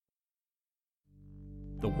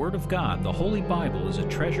The Word of God, the Holy Bible, is a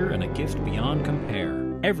treasure and a gift beyond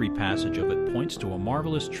compare. Every passage of it points to a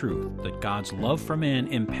marvelous truth that God's love for man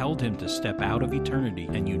impelled him to step out of eternity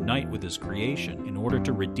and unite with his creation in order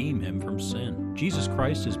to redeem him from sin. Jesus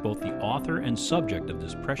Christ is both the author and subject of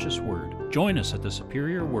this precious Word. Join us at the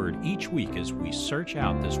Superior Word each week as we search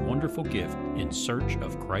out this wonderful gift in search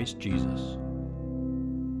of Christ Jesus.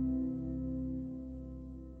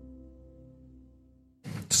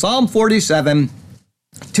 Psalm 47,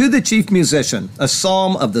 to the chief musician, a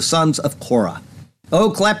psalm of the sons of Korah.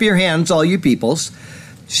 Oh, clap your hands, all you peoples.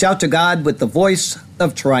 Shout to God with the voice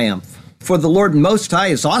of triumph. For the Lord Most High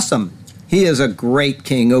is awesome. He is a great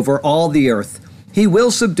king over all the earth. He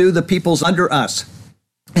will subdue the peoples under us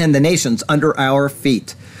and the nations under our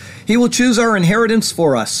feet. He will choose our inheritance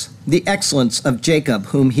for us, the excellence of Jacob,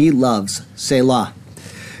 whom he loves. Selah.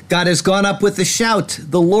 God has gone up with a shout,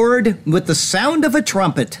 the Lord with the sound of a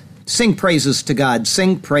trumpet. Sing praises to God,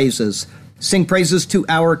 sing praises. Sing praises to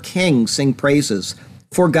our King, sing praises.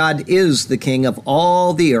 For God is the King of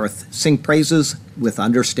all the earth. Sing praises with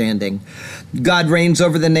understanding. God reigns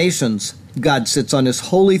over the nations. God sits on his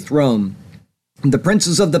holy throne. The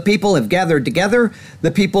princes of the people have gathered together,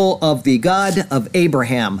 the people of the God of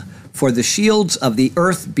Abraham. For the shields of the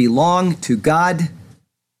earth belong to God.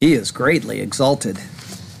 He is greatly exalted.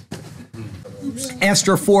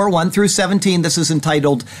 Esther 4, 1 through 17, this is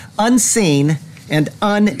entitled Unseen and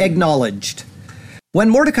Unacknowledged. When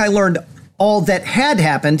Mordecai learned all that had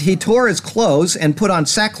happened, he tore his clothes and put on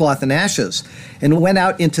sackcloth and ashes and went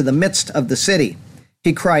out into the midst of the city.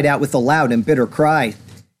 He cried out with a loud and bitter cry.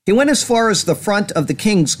 He went as far as the front of the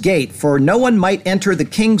king's gate, for no one might enter the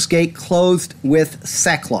king's gate clothed with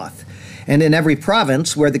sackcloth. And in every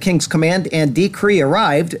province where the king's command and decree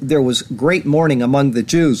arrived, there was great mourning among the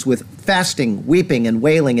Jews, with fasting, weeping, and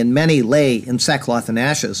wailing, and many lay in sackcloth and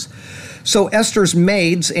ashes. So Esther's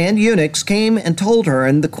maids and eunuchs came and told her,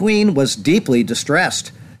 and the queen was deeply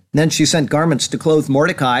distressed. Then she sent garments to clothe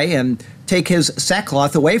Mordecai and take his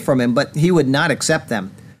sackcloth away from him, but he would not accept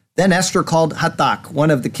them. Then Esther called Hathach,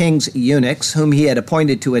 one of the king's eunuchs, whom he had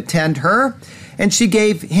appointed to attend her, and she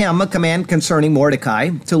gave him a command concerning Mordecai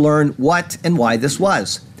to learn what and why this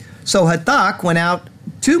was. So Hathach went out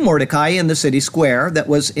to Mordecai in the city square that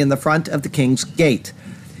was in the front of the king's gate.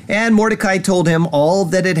 And Mordecai told him all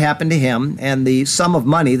that had happened to him and the sum of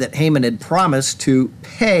money that Haman had promised to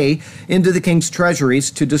pay into the king's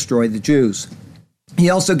treasuries to destroy the Jews. He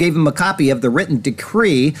also gave him a copy of the written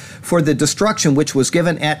decree for the destruction which was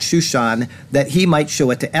given at Shushan, that he might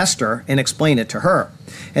show it to Esther and explain it to her,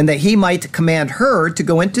 and that he might command her to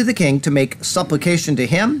go into the king to make supplication to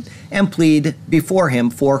him and plead before him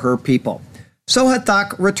for her people. So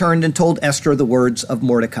Hathach returned and told Esther the words of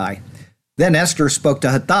Mordecai. Then Esther spoke to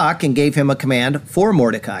Hathach and gave him a command for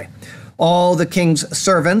Mordecai. All the king's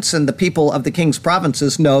servants and the people of the king's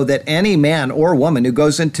provinces know that any man or woman who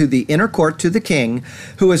goes into the inner court to the king,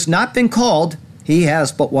 who has not been called, he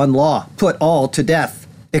has but one law: put all to death,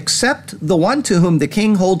 except the one to whom the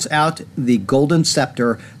king holds out the golden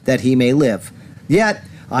scepter, that he may live. Yet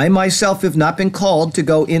I myself have not been called to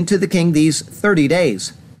go into the king these 30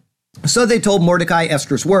 days. So they told Mordecai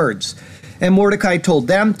Esther's words, and Mordecai told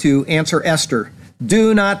them to answer Esther,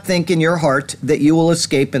 do not think in your heart that you will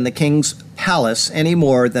escape in the king's palace any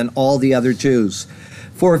more than all the other Jews.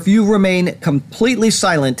 For if you remain completely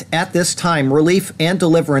silent at this time, relief and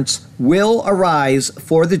deliverance will arise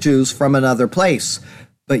for the Jews from another place.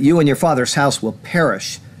 But you and your father's house will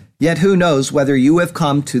perish. Yet who knows whether you have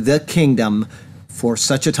come to the kingdom for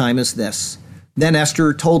such a time as this? Then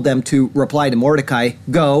Esther told them to reply to Mordecai,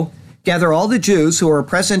 go, gather all the Jews who are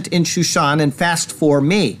present in Shushan and fast for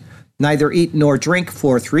me. Neither eat nor drink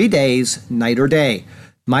for 3 days, night or day.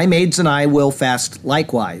 My maids and I will fast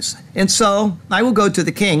likewise. And so I will go to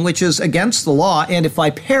the king, which is against the law, and if I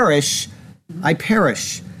perish, I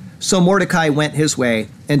perish. So Mordecai went his way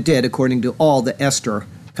and did according to all that Esther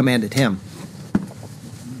commanded him.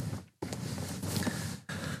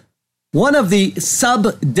 One of the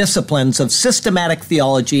sub-disciplines of systematic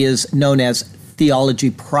theology is known as theology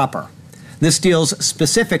proper. This deals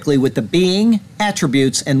specifically with the being,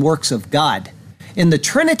 attributes, and works of God. In the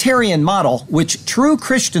Trinitarian model, which true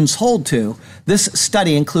Christians hold to, this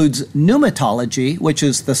study includes pneumatology, which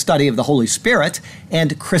is the study of the Holy Spirit,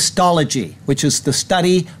 and Christology, which is the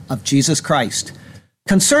study of Jesus Christ.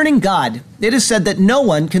 Concerning God, it is said that no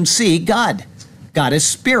one can see God. God is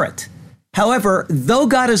spirit. However, though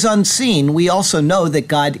God is unseen, we also know that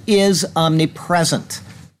God is omnipresent.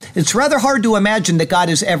 It's rather hard to imagine that God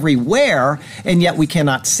is everywhere, and yet we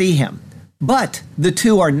cannot see him. But the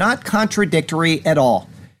two are not contradictory at all.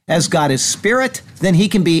 As God is spirit, then he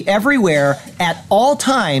can be everywhere at all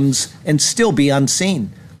times and still be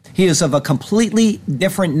unseen. He is of a completely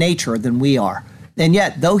different nature than we are. And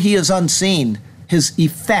yet, though he is unseen, his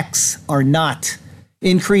effects are not.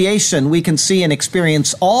 In creation, we can see and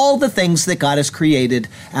experience all the things that God has created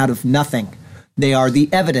out of nothing. They are the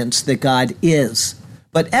evidence that God is.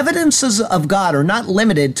 But evidences of God are not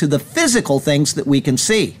limited to the physical things that we can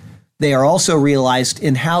see. They are also realized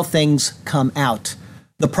in how things come out.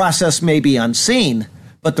 The process may be unseen,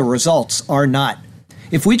 but the results are not.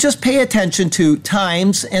 If we just pay attention to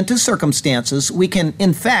times and to circumstances, we can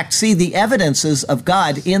in fact see the evidences of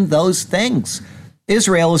God in those things.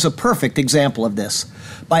 Israel is a perfect example of this.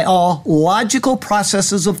 By all logical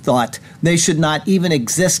processes of thought, they should not even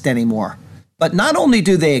exist anymore. But not only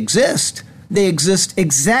do they exist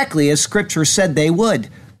exactly as Scripture said they would.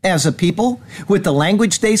 As a people, with the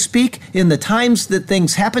language they speak, in the times that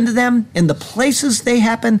things happen to them, in the places they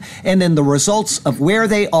happen, and in the results of where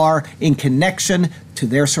they are in connection to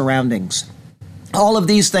their surroundings. All of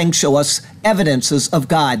these things show us evidences of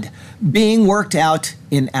God being worked out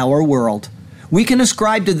in our world. We can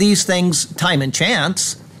ascribe to these things time and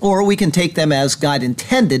chance, or we can take them as God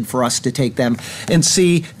intended for us to take them and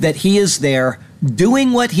see that he is there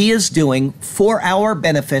doing what he is doing for our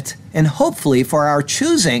benefit and hopefully for our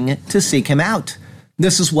choosing to seek him out.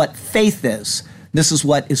 This is what faith is. This is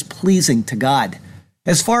what is pleasing to God.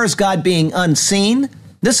 As far as God being unseen,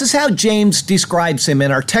 this is how James describes him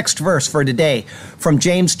in our text verse for today, from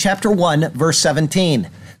James chapter 1, verse 17.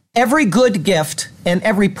 Every good gift and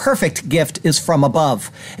every perfect gift is from above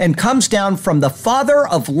and comes down from the Father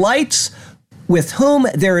of lights, with whom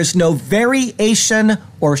there is no variation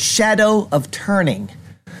or shadow of turning.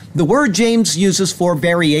 The word James uses for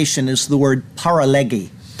variation is the word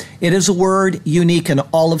paralegi. It is a word unique in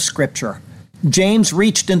all of Scripture. James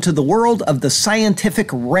reached into the world of the scientific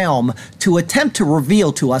realm to attempt to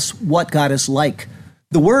reveal to us what God is like.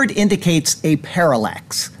 The word indicates a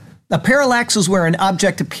parallax. A parallax is where an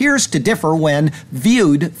object appears to differ when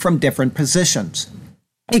viewed from different positions.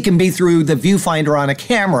 It can be through the viewfinder on a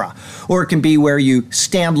camera, or it can be where you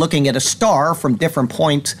stand looking at a star from different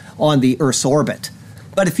points on the Earth's orbit.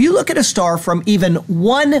 But if you look at a star from even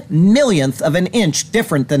 1/1,000,000th of an inch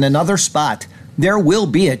different than another spot, there will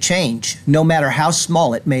be a change, no matter how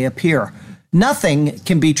small it may appear. Nothing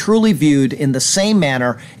can be truly viewed in the same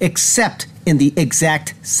manner except in the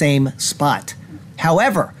exact same spot.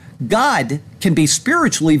 However, God can be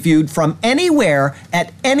spiritually viewed from anywhere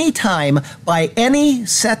at any time by any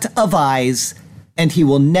set of eyes, and he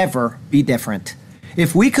will never be different.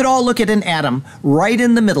 If we could all look at an atom right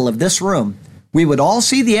in the middle of this room, we would all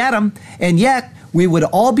see the atom, and yet we would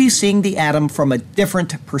all be seeing the atom from a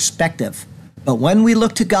different perspective. But when we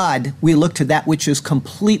look to God, we look to that which is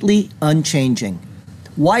completely unchanging.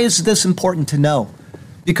 Why is this important to know?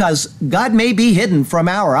 Because God may be hidden from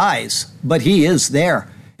our eyes, but he is there.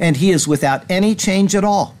 And he is without any change at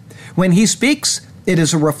all. When he speaks, it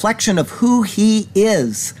is a reflection of who he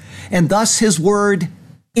is, and thus his word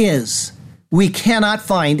is. We cannot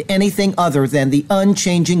find anything other than the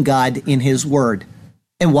unchanging God in his word.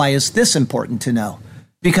 And why is this important to know?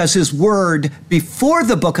 Because his word before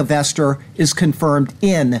the book of Esther is confirmed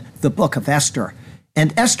in the book of Esther.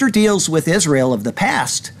 And Esther deals with Israel of the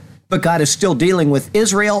past, but God is still dealing with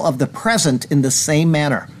Israel of the present in the same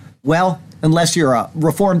manner. Well, unless you're a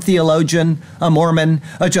Reformed theologian, a Mormon,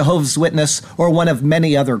 a Jehovah's Witness, or one of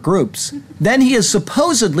many other groups, then he is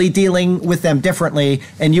supposedly dealing with them differently,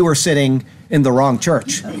 and you are sitting in the wrong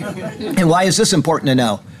church. And why is this important to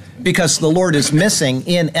know? Because the Lord is missing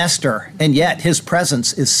in Esther, and yet his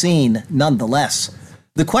presence is seen nonetheless.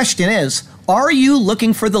 The question is, are you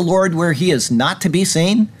looking for the Lord where he is not to be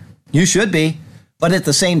seen? You should be. But at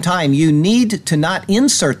the same time, you need to not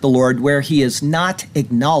insert the Lord where he is not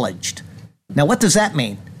acknowledged. Now, what does that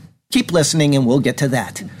mean? Keep listening and we'll get to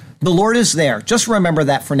that. The Lord is there. Just remember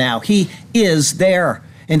that for now. He is there,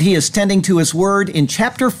 and he is tending to his word in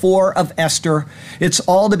chapter 4 of Esther. It's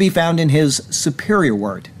all to be found in his superior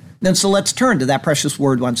word. And so let's turn to that precious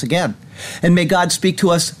word once again. And may God speak to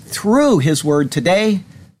us through his word today,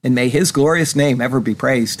 and may his glorious name ever be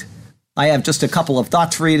praised. I have just a couple of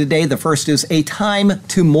thoughts for you today. The first is a time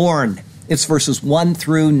to mourn. It's verses 1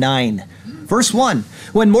 through 9. Verse 1,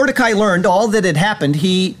 when Mordecai learned all that had happened,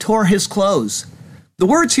 he tore his clothes. The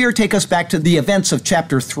words here take us back to the events of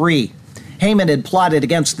chapter 3. Haman had plotted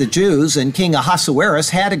against the Jews, and King Ahasuerus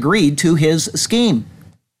had agreed to his scheme.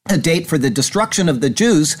 A date for the destruction of the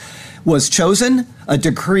Jews was chosen, a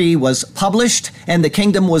decree was published, and the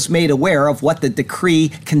kingdom was made aware of what the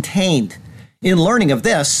decree contained. In learning of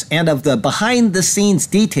this and of the behind-the-scenes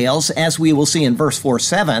details, as we will see in verse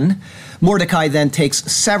 4-7, Mordecai then takes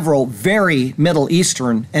several very Middle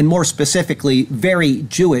Eastern and more specifically very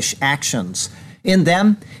Jewish actions. In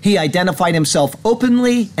them, he identified himself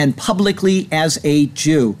openly and publicly as a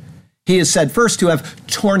Jew. He is said first to have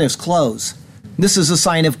torn his clothes. This is a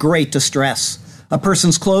sign of great distress. A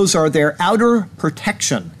person's clothes are their outer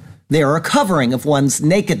protection. They are a covering of one's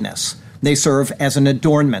nakedness. They serve as an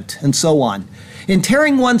adornment, and so on. In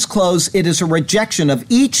tearing one's clothes, it is a rejection of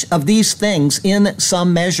each of these things in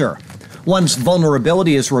some measure. One's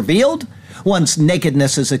vulnerability is revealed, one's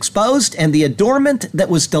nakedness is exposed, and the adornment that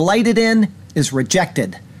was delighted in is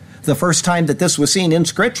rejected. The first time that this was seen in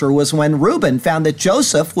Scripture was when Reuben found that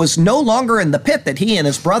Joseph was no longer in the pit that he and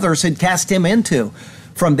his brothers had cast him into.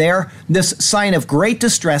 From there, this sign of great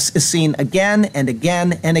distress is seen again and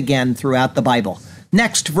again and again throughout the Bible.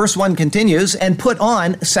 Next, verse 1 continues, and put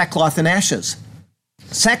on sackcloth and ashes.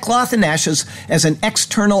 Sackcloth and ashes as an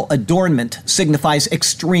external adornment signifies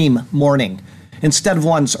extreme mourning. Instead of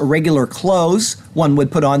one's regular clothes, one would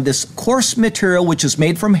put on this coarse material which is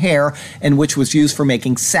made from hair and which was used for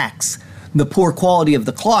making sacks. The poor quality of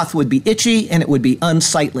the cloth would be itchy and it would be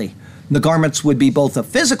unsightly. The garments would be both a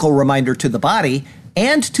physical reminder to the body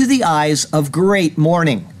and to the eyes of great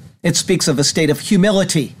mourning. It speaks of a state of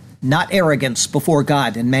humility, not arrogance before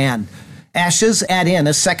God and man. Ashes add in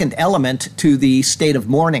a second element to the state of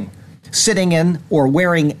mourning. Sitting in or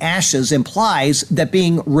wearing ashes implies that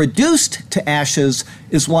being reduced to ashes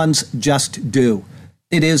is one's just due.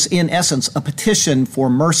 It is, in essence, a petition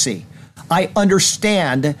for mercy. I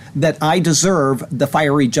understand that I deserve the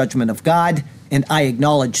fiery judgment of God, and I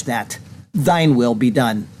acknowledge that. Thine will be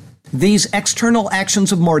done. These external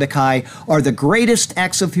actions of Mordecai are the greatest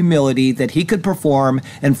acts of humility that he could perform,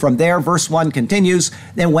 and from there, verse 1 continues,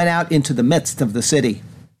 and went out into the midst of the city.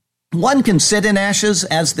 One can sit in ashes,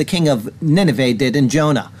 as the king of Nineveh did in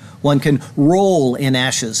Jonah. One can roll in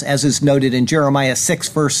ashes, as is noted in Jeremiah 6,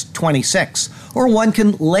 verse 26. Or one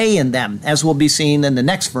can lay in them, as will be seen in the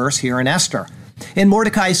next verse here in Esther. In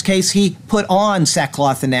Mordecai's case, he put on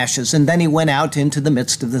sackcloth and ashes, and then he went out into the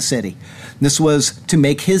midst of the city. This was to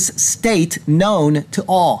make his state known to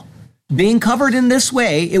all. Being covered in this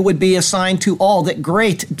way, it would be a sign to all that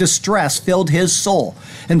great distress filled his soul.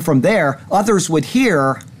 And from there, others would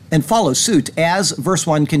hear and follow suit. As verse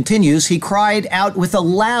 1 continues, he cried out with a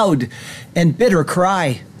loud and bitter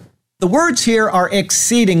cry. The words here are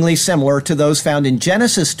exceedingly similar to those found in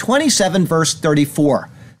Genesis 27, verse 34.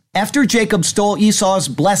 After Jacob stole Esau's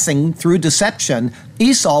blessing through deception,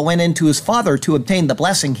 Esau went into his father to obtain the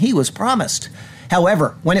blessing he was promised.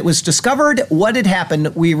 However, when it was discovered what had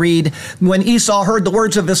happened, we read, when Esau heard the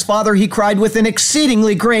words of his father, he cried with an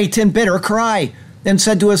exceedingly great and bitter cry, and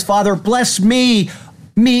said to his father, bless me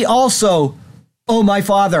also, O my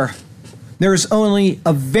father. There is only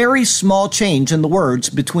a very small change in the words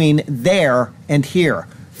between there and here,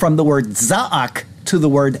 from the word za'ak to the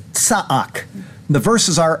word tsa'ak. The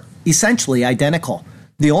verses are essentially identical.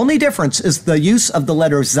 The only difference is the use of the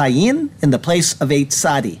letter zayin in the place of a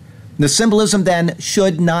tzadi. The symbolism then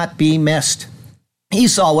should not be missed.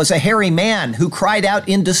 Esau was a hairy man who cried out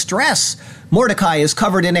in distress. Mordecai is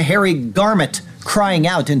covered in a hairy garment, crying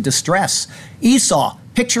out in distress. Esau,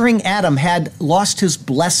 picturing Adam, had lost his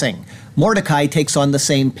blessing. Mordecai takes on the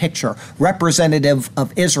same picture, representative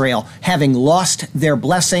of Israel, having lost their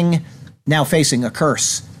blessing, now facing a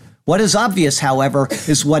curse. What is obvious, however,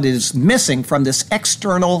 is what is missing from this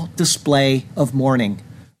external display of mourning.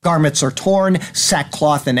 Garments are torn,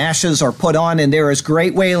 sackcloth and ashes are put on, and there is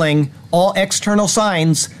great wailing, all external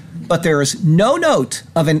signs, but there is no note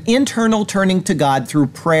of an internal turning to God through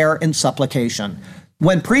prayer and supplication.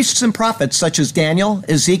 When priests and prophets such as Daniel,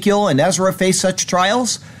 Ezekiel, and Ezra face such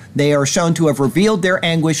trials, they are shown to have revealed their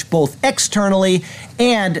anguish both externally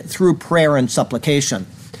and through prayer and supplication.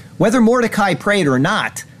 Whether Mordecai prayed or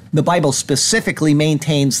not, the Bible specifically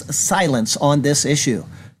maintains silence on this issue.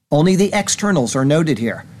 Only the externals are noted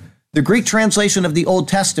here. The Greek translation of the Old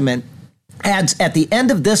Testament adds at the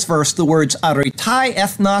end of this verse the words aritai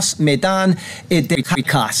ethnos medan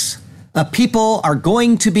edrikas. A people are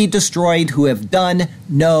going to be destroyed who have done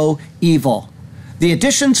no evil. The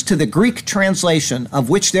additions to the Greek translation, of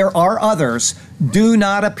which there are others, do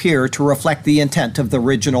not appear to reflect the intent of the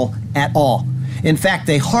original at all. In fact,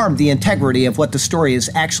 they harm the integrity of what the story is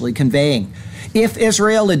actually conveying. If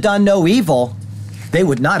Israel had done no evil, they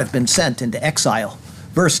would not have been sent into exile.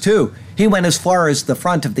 Verse 2, he went as far as the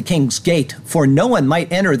front of the king's gate, for no one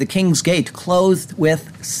might enter the king's gate clothed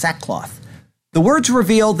with sackcloth. The words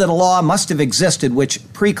reveal that a law must have existed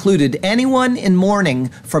which precluded anyone in mourning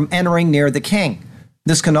from entering near the king.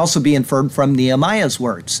 This can also be inferred from Nehemiah's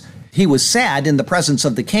words. He was sad in the presence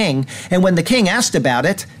of the king, and when the king asked about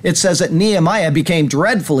it, it says that Nehemiah became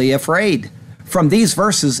dreadfully afraid. From these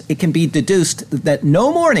verses, it can be deduced that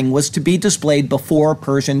no mourning was to be displayed before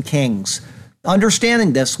Persian kings.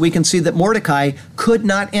 Understanding this, we can see that Mordecai could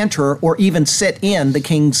not enter or even sit in the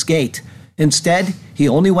king's gate. Instead, he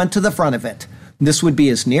only went to the front of it. This would be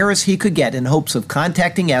as near as he could get in hopes of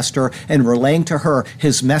contacting Esther and relaying to her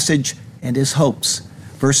his message and his hopes.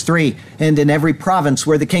 Verse 3, and in every province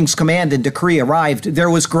where the king's command and decree arrived, there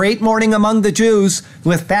was great mourning among the Jews,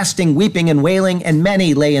 with fasting, weeping, and wailing, and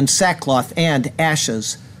many lay in sackcloth and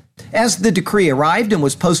ashes. As the decree arrived and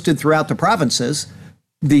was posted throughout the provinces,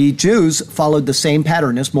 the Jews followed the same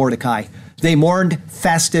pattern as Mordecai. They mourned,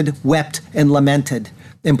 fasted, wept, and lamented,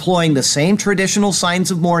 employing the same traditional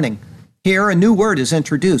signs of mourning. Here, a new word is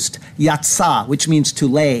introduced, yatsah, which means to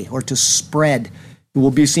lay or to spread. It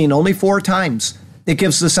will be seen only 4 times. It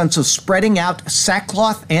gives the sense of spreading out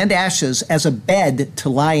sackcloth and ashes as a bed to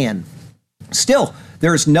lie in. Still,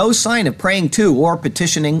 there is no sign of praying to or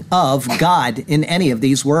petitioning of God in any of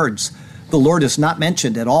these words. The Lord is not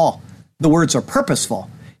mentioned at all. The words are purposeful.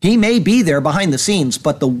 He may be there behind the scenes,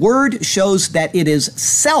 but the word shows that it is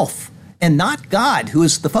self and not God who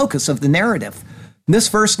is the focus of the narrative. This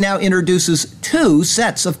verse now introduces 2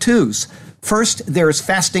 sets of twos. First, there is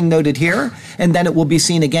fasting noted here, and then it will be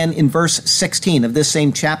seen again in verse 16 of this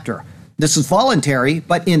same chapter. This is voluntary,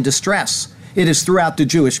 but in distress. It is throughout the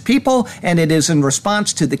Jewish people, and it is in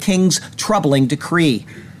response to the king's troubling decree.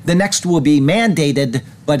 The next will be mandated,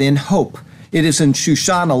 but in hope. It is in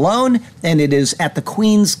Shushan alone, and it is at the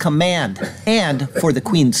queen's command, and for the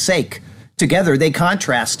queen's sake. Together they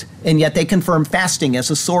contrast, and yet they confirm fasting as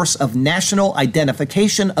a source of national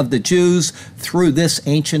identification of the Jews through this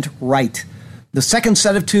ancient rite. The second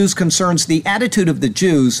set of twos concerns the attitude of the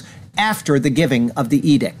Jews after the giving of the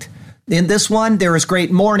edict. In this one, there is great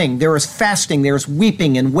mourning, there is fasting, there is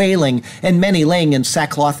weeping and wailing, and many laying in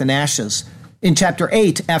sackcloth and ashes. In chapter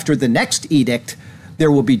 8, after the next edict,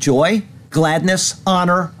 there will be joy, gladness,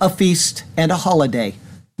 honor, a feast, and a holiday.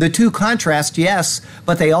 The 2 contrast, yes,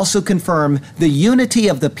 but they also confirm the unity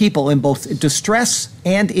of the people in both distress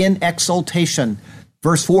and in exultation.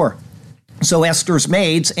 Verse 4, so Esther's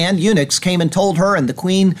maids and eunuchs came and told her, and the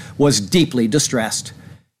queen was deeply distressed.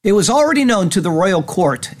 It was already known to the royal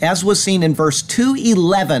court, as was seen in verse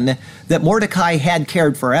 2:11, that Mordecai had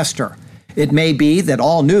cared for Esther. It may be that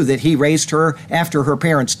all knew that he raised her after her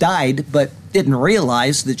parents died, but didn't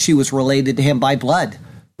realize that she was related to him by blood.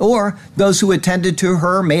 Or those who attended to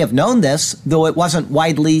her may have known this, though it wasn't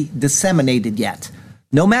widely disseminated yet.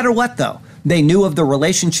 No matter what, though, they knew of the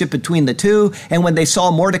relationship between the two, and when they saw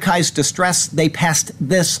Mordecai's distress, they passed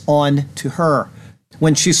this on to her.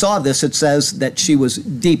 When she saw this, it says that she was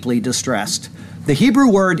deeply distressed. The Hebrew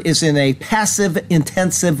word is in a passive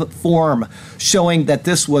intensive form, showing that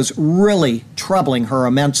this was really troubling her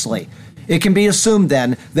immensely. It can be assumed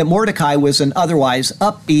then that Mordecai was an otherwise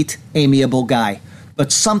upbeat, amiable guy.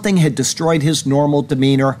 But something had destroyed his normal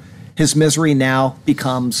demeanor. His misery now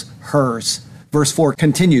becomes hers. Verse 4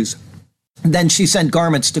 continues, then she sent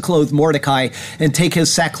garments to clothe Mordecai and take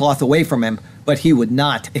his sackcloth away from him, but he would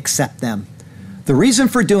not accept them. The reason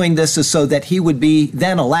for doing this is so that he would be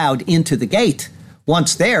then allowed into the gate.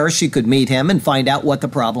 Once there, she could meet him and find out what the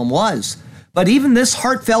problem was. But even this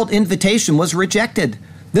heartfelt invitation was rejected.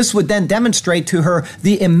 This would then demonstrate to her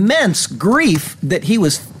the immense grief that he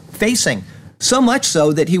was facing. So much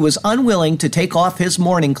so that he was unwilling to take off his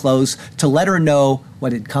mourning clothes to let her know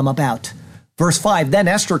what had come about. Verse 5, then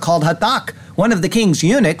Esther called Hathach, one of the king's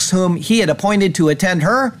eunuchs, whom he had appointed to attend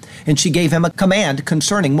her, and she gave him a command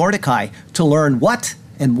concerning Mordecai to learn what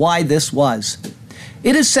and why this was.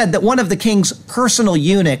 It is said that one of the king's personal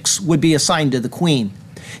eunuchs would be assigned to the queen.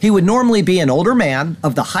 He would normally be an older man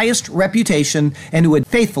of the highest reputation and who had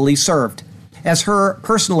faithfully served. As her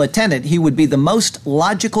personal attendant, he would be the most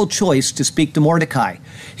logical choice to speak to Mordecai.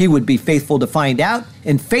 He would be faithful to find out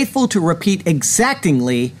and faithful to repeat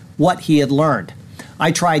exactingly what he had learned.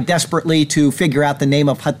 I tried desperately to figure out the name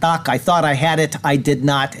of Hathach. I thought I had it. I did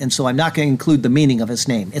not, and so I'm not going to include the meaning of his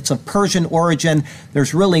name. It's of Persian origin.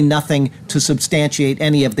 There's really nothing to substantiate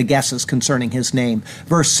any of the guesses concerning his name.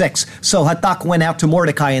 Verse 6, so Hathach went out to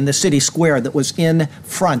Mordecai in the city square that was in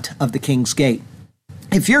front of the king's gate.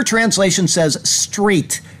 If your translation says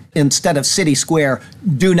street instead of city square,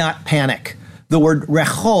 do not panic. The word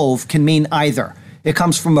rechov can mean either. It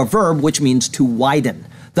comes from a verb which means to widen.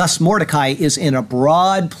 Thus, Mordecai is in a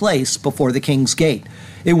broad place before the king's gate.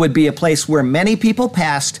 It would be a place where many people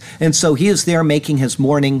passed, and so he is there making his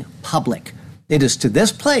mourning public. It is to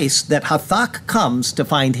this place that Hathach comes to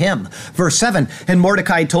find him. Verse 7, and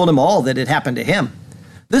Mordecai told him all that had happened to him.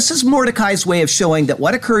 This is Mordecai's way of showing that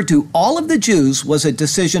what occurred to all of the Jews was a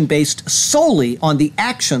decision based solely on the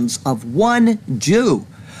actions of one Jew.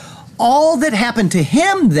 All that happened to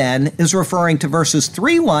him then is referring to verses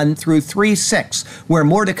 3:1 through 3:6, where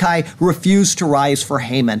Mordecai refused to rise for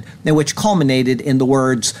Haman, and which culminated in the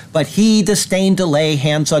words, "But he disdained to lay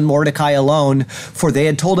hands on Mordecai alone, for they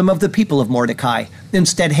had told him of the people of Mordecai.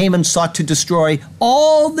 Instead, Haman sought to destroy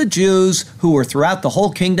all the Jews who were throughout the whole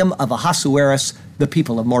kingdom of Ahasuerus, the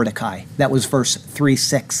people of Mordecai." That was verse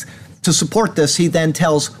 3:6. To support this, he then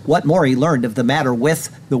tells what more he learned of the matter with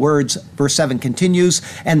the words, verse 7 continues,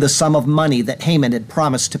 and the sum of money that Haman had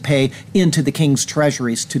promised to pay into the king's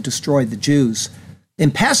treasuries to destroy the Jews. In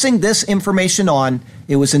passing this information on,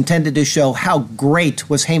 it was intended to show how great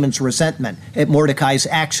was Haman's resentment at Mordecai's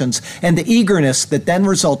actions and the eagerness that then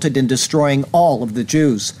resulted in destroying all of the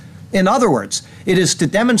Jews. In other words, it is to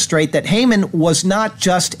demonstrate that Haman was not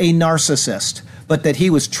just a narcissist, but that he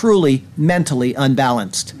was truly mentally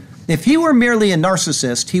unbalanced. If he were merely a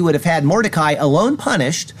narcissist, he would have had Mordecai alone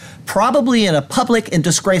punished, probably in a public and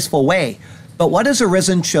disgraceful way. But what has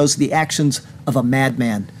arisen shows the actions of a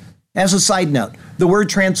madman. As a side note, the word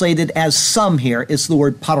translated as "some" here is the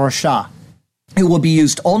word parashah. It will be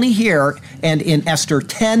used only here and in Esther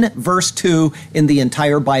 10, verse 2 in the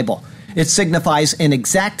entire Bible. It signifies an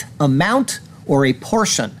exact amount or a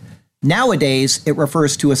portion. Nowadays, it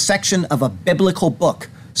refers to a section of a biblical book,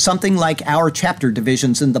 something like our chapter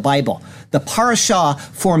divisions in the Bible. The parashah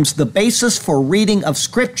forms the basis for reading of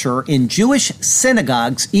Scripture in Jewish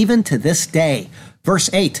synagogues even to this day. Verse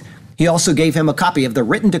 8, he also gave him a copy of the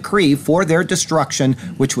written decree for their destruction,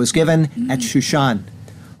 which was given at Shushan.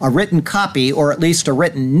 A written copy, or at least a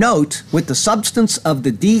written note, with the substance of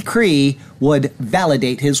the decree would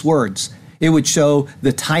validate his words. It would show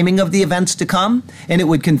the timing of the events to come, and it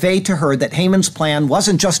would convey to her that Haman's plan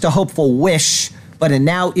wasn't just a hopeful wish, but a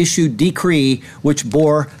now issued decree which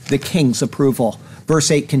bore the king's approval.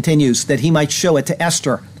 Verse 8 continues, that he might show it to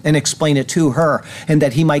Esther and explain it to her, and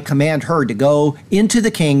that he might command her to go into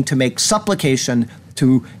the king to make supplication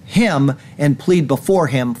to him and plead before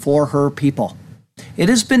him for her people. It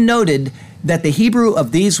has been noted that the Hebrew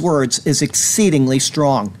of these words is exceedingly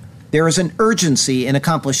strong. There is an urgency in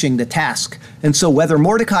accomplishing the task, and so whether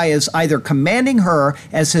Mordecai is either commanding her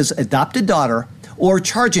as his adopted daughter or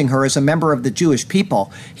charging her as a member of the Jewish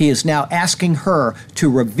people, he is now asking her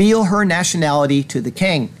to reveal her nationality to the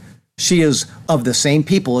king. She is of the same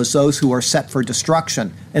people as those who are set for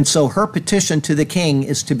destruction, and so her petition to the king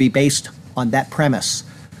is to be based on that premise.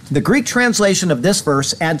 The Greek translation of this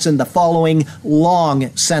verse adds in the following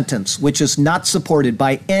long sentence, which is not supported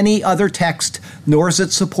by any other text, nor is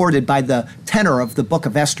it supported by the tenor of the book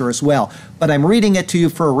of Esther as well. But I'm reading it to you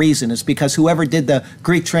for a reason. It's because whoever did the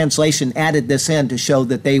Greek translation added this in to show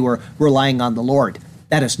that they were relying on the Lord.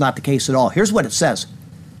 That is not the case at all. Here's what it says.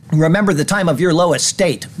 Remember the time of your low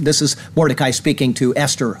estate. This is Mordecai speaking to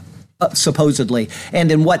Esther, supposedly,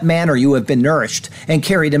 and in what manner you have been nourished and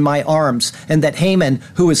carried in my arms, and that Haman,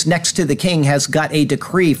 who is next to the king, has got a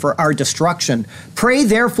decree for our destruction. Pray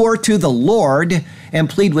therefore to the Lord and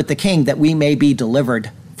plead with the king that we may be delivered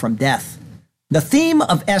from death. The theme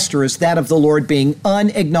of Esther is that of the Lord being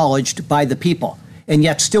unacknowledged by the people, and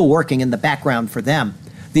yet still working in the background for them.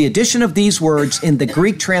 The addition of these words in the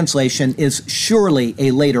Greek translation is surely a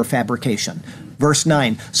later fabrication. Verse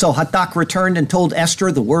 9, so Hathach returned and told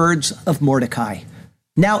Esther the words of Mordecai.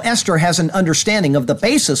 Now Esther has an understanding of the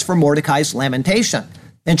basis for Mordecai's lamentation,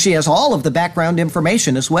 and she has all of the background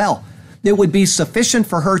information as well. It would be sufficient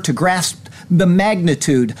for her to grasp the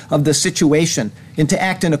magnitude of the situation and to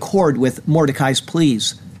act in accord with Mordecai's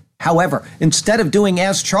pleas. However, instead of doing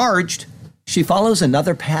as charged, she follows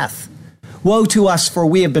another path. Woe to us, for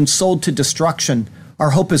we have been sold to destruction. Our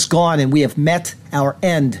hope is gone, and we have met our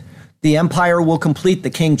end. The empire will complete the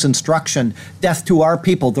king's instruction. Death to our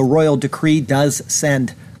people, the royal decree does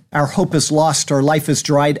send. Our hope is lost, our life is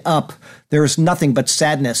dried up. There is nothing but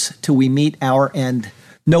sadness till we meet our end.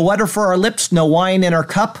 No water for our lips, no wine in our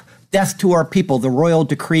cup. Death to our people, the royal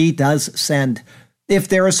decree does send. If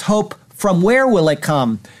there is hope, from where will it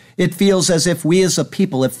come? It feels as if we as a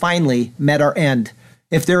people have finally met our end.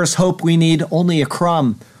 If there is hope, we need only a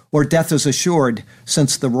crumb, or death is assured,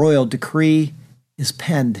 since the royal decree is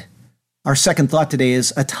penned. Our second thought today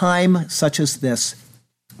is a time such as this.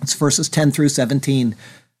 It's verses 10 through 17.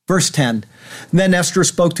 Verse 10, then Esther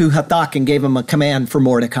spoke to Hathach and gave him a command for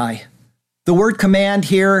Mordecai. The word command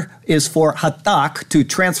here is for Hathach to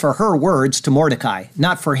transfer her words to Mordecai,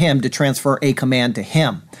 not for him to transfer a command to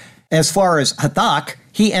him. As far as Hathach,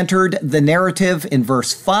 He entered the narrative in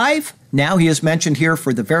verse 5. Now he is mentioned here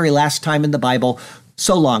for the very last time in the Bible.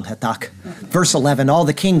 So long, Hathach. Verse 11, all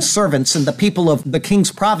the king's servants and the people of the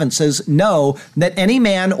king's provinces know that any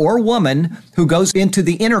man or woman who goes into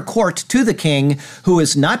the inner court to the king who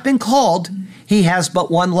has not been called, he has but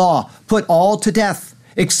one law, put all to death,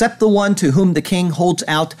 except the one to whom the king holds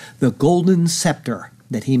out the golden scepter,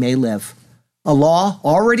 that he may live. A law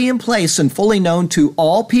already in place and fully known to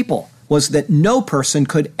all people was that no person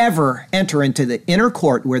could ever enter into the inner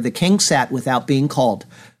court where the king sat without being called.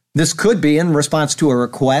 This could be in response to a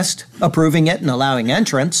request, approving it and allowing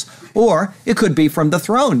entrance, or it could be from the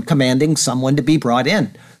throne, commanding someone to be brought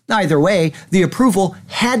in. Either way, the approval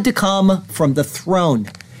had to come from the throne.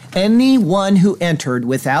 Anyone who entered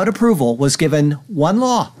without approval was given one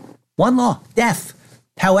law, death.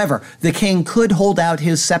 However, the king could hold out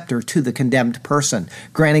his scepter to the condemned person,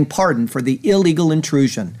 granting pardon for the illegal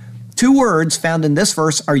intrusion. 2 words found in this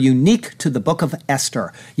verse are unique to the book of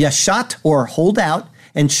Esther: yashat, or hold out,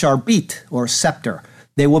 and sharbit, or scepter.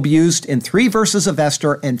 They will be used in 3 verses of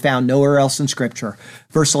Esther and found nowhere else in Scripture.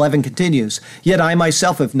 Verse 11 continues, yet I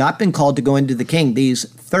myself have not been called to go into the king these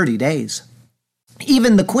 30 days.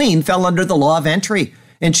 Even the queen fell under the law of entry,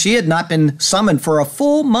 and she had not been summoned for a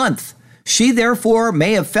full month. She therefore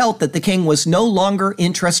may have felt that the king was no longer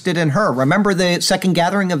interested in her. Remember the second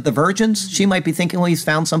gathering of the virgins? She might be thinking, well, he's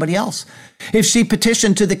found somebody else. If she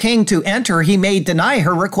petitioned to the king to enter, he may deny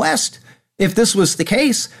her request. If this was the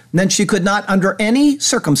case, then she could not under any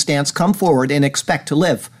circumstance come forward and expect to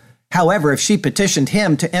live. However, if she petitioned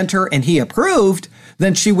him to enter and he approved,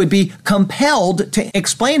 then she would be compelled to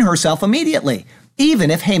explain herself immediately, even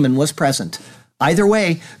if Haman was present. Either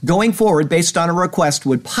way, going forward based on a request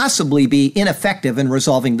would possibly be ineffective in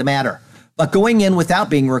resolving the matter. But going in without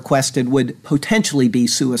being requested would potentially be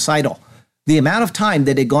suicidal. The amount of time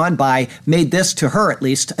that had gone by made this, to her at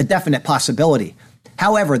least, a definite possibility.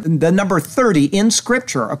 However, the number 30 in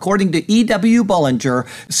Scripture, according to E.W. Bullinger,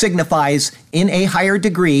 signifies, in a higher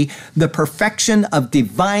degree, the perfection of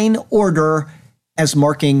divine order as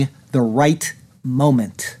marking the right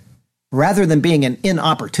moment. Rather than being an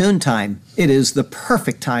inopportune time, it is the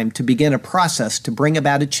perfect time to begin a process to bring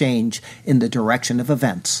about a change in the direction of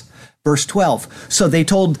events. Verse 12, so they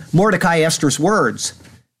told Mordecai Esther's words,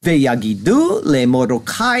 Veyagidu le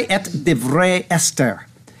Mordecai et divrei Esther.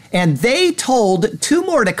 And they told to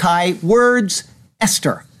Mordecai words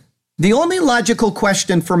Esther. The only logical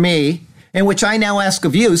question for me, and which I now ask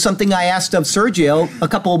of you, something I asked of Sergio a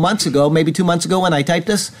couple of months ago, maybe 2 months ago when I typed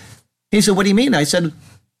this. He said, what do you mean? I said,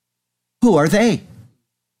 who are they?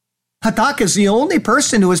 Hathach is the only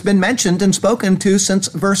person who has been mentioned and spoken to since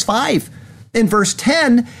verse 5. In verse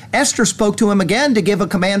 10, Esther spoke to him again to give a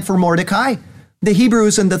command for Mordecai. The Hebrew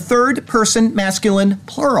is in the third person masculine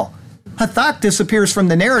plural. Hathach disappears from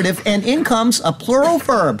the narrative, and in comes a plural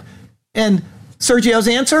verb. And Sergio's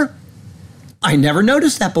answer? I never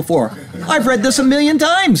noticed that before. I've read this 1,000,000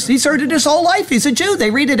 times. He's heard it his whole life. He's a Jew.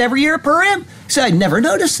 They read it every year per him. He said, I never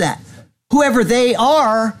noticed that. Whoever they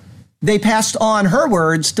are, they passed on her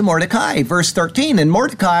words to Mordecai. Verse 13, and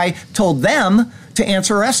Mordecai told them to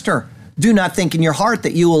answer Esther, do not think in your heart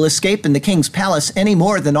that you will escape in the king's palace any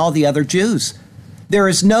more than all the other Jews. There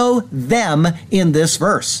is no them in this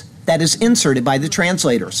verse. That is inserted by the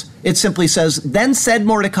translators. It simply says, then said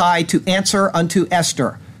Mordecai to answer unto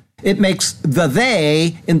Esther. It makes the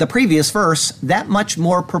they in the previous verse that much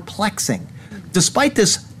more perplexing. Despite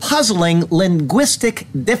this puzzling linguistic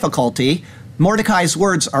difficulty, Mordecai's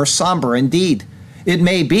words are somber indeed. It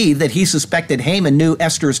may be that he suspected Haman knew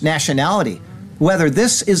Esther's nationality. Whether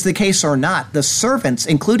this is the case or not, the servants,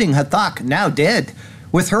 including Hathach, now did.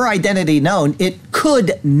 With her identity known, it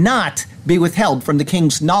could not be withheld from the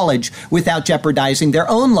king's knowledge without jeopardizing their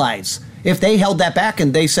own lives. If they held that back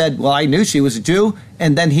and they said, well, I knew she was a Jew,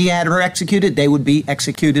 and then he had her executed, they would be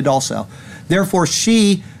executed also. Therefore,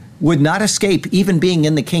 she would not escape even being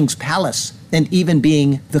in the king's palace and even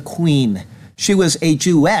being the queen. She was a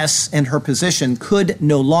Jewess, and her position could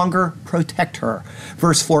no longer protect her.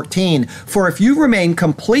 Verse 14, for if you remain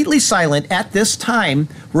completely silent at this time,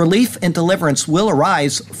 relief and deliverance will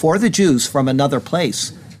arise for the Jews from another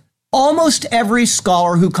place. Almost every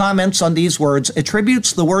scholar who comments on these words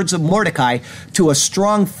attributes the words of Mordecai to a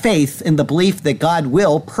strong faith in the belief that God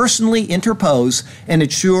will personally interpose and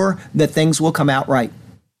ensure that things will come out right.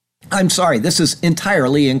 I'm sorry, this is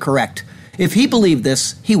entirely incorrect. If he believed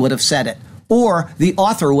this, he would have said it, or the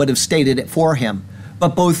author would have stated it for him.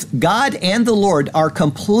 But both God and the Lord are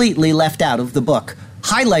completely left out of the book,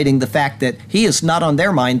 highlighting the fact that he is not on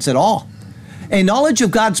their minds at all. A knowledge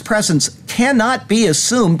of God's presence cannot be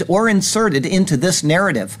assumed or inserted into this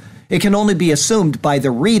narrative. It can only be assumed by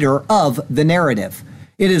the reader of the narrative.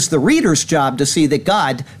 It is the reader's job to see that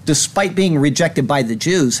God, despite being rejected by the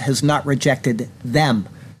Jews, has not rejected them.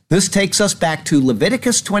 This takes us back to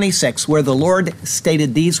Leviticus 26, where the Lord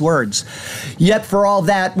stated these words, "Yet for all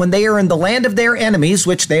that, when they are in the land of their enemies,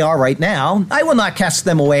 which they are right now, I will not cast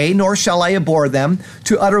them away, nor shall I abhor them,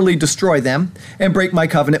 to utterly destroy them, and break my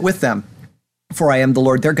covenant with them. For I am the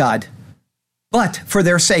Lord their God. But for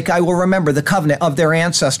their sake I will remember the covenant of their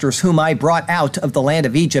ancestors, whom I brought out of the land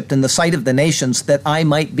of Egypt in the sight of the nations, that I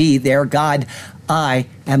might be their God. I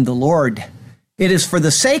am the Lord." It is for the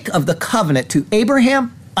sake of the covenant to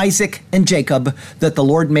Abraham, Isaac, and Jacob that the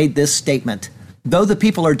Lord made this statement. Though the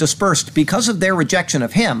people are dispersed because of their rejection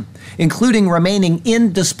of him, including remaining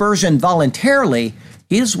in dispersion voluntarily,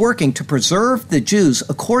 he is working to preserve the Jews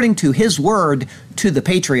according to his word to the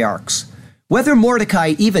patriarchs. Whether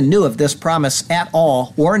Mordecai even knew of this promise at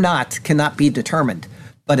all or not cannot be determined.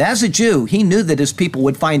 But as a Jew, he knew that his people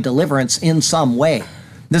would find deliverance in some way.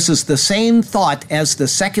 This is the same thought as the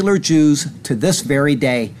secular Jews to this very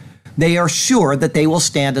day. They are sure that they will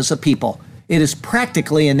stand as a people. It is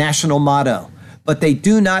practically a national motto, but they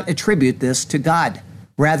do not attribute this to God.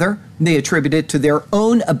 Rather, they attribute it to their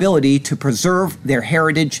own ability to preserve their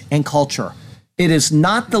heritage and culture. It is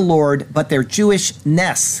not the Lord, but their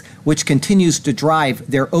Jewishness, which continues to drive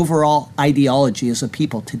their overall ideology as a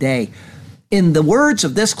people today. In the words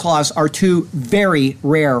of this clause are two very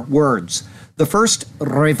rare words. The first,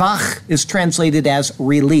 revach, is translated as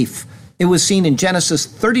relief. It was seen in Genesis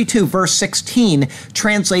 32, verse 16,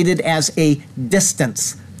 translated as a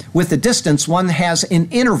distance. With the distance, one has an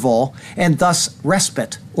interval and thus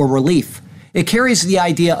respite or relief. It carries the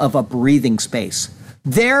idea of a breathing space.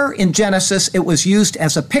 There in Genesis, it was used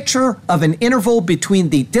as a picture of an interval between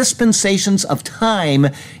the dispensations of time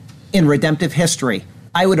in redemptive history.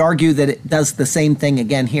 I would argue that it does the same thing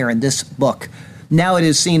again here in this book. Now it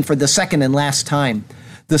is seen for the second and last time.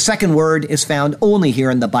 The second word is found only here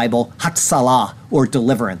in the Bible, hatzalah, or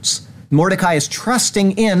deliverance. Mordecai is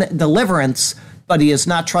trusting in deliverance, but he is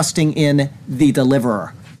not trusting in the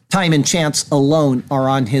deliverer. Time and chance alone are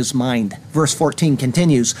on his mind. Verse 14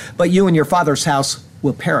 continues, "But you and your father's house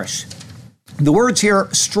will perish." The words here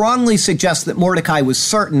strongly suggest that Mordecai was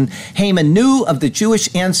certain Haman knew of the Jewish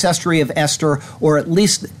ancestry of Esther, or at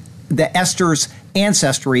least the Esther's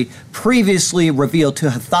ancestry previously revealed to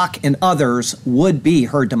Hathach and others would be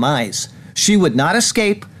her demise. She would not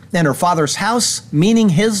escape, and her father's house, meaning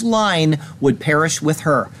his line, would perish with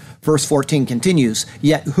her. Verse 14 continues,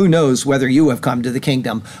 "Yet who knows whether you have come to the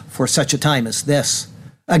kingdom for such a time as this?"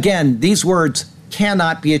 Again, these words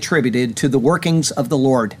cannot be attributed to the workings of the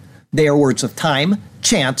Lord. They are words of time,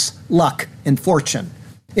 chance, luck, and fortune.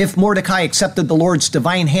 If Mordecai accepted the Lord's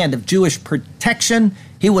divine hand of Jewish protection,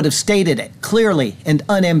 he would have stated it clearly and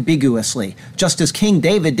unambiguously, just as King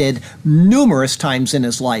David did numerous times in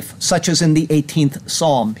his life, such as in the 18th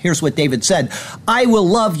Psalm. Here's what David said, "I will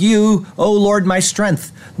love you, O Lord, my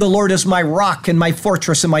strength. The Lord is my rock and my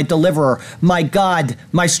fortress and my deliverer, my God,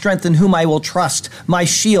 my strength in whom I will trust, my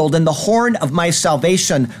shield and the horn of my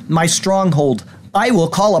salvation, my stronghold. I will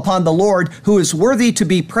call upon the Lord, who is worthy to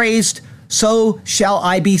be praised. So shall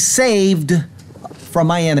I be saved from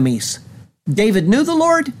my enemies." David knew the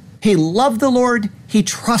Lord, he loved the Lord, he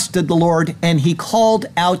trusted the Lord, and he called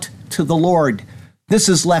out to the Lord. This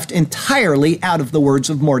is left entirely out of the words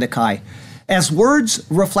of Mordecai. As words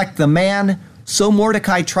reflect the man, so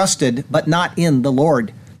Mordecai trusted, but not in the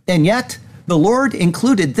Lord. And yet, the Lord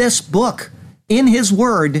included this book in his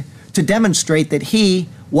word to demonstrate that he,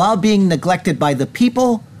 while being neglected by the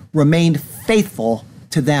people, remained faithful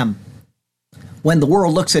to them. When the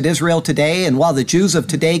world looks at Israel today, and while the Jews of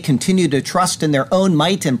today continue to trust in their own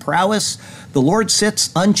might and prowess, the Lord sits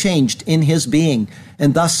unchanged in his being,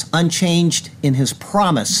 and thus unchanged in his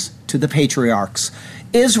promise to the patriarchs.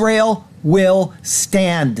 Israel will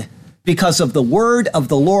stand because of the word of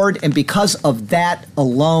the Lord and because of that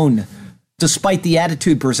alone. Despite the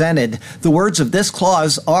attitude presented, the words of this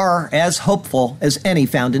clause are as hopeful as any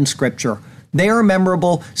found in Scripture. They are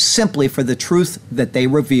memorable simply for the truth that they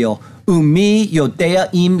reveal. Umi yodea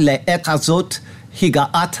im le'et hazot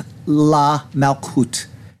higaat la malchut.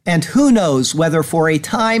 And who knows whether for a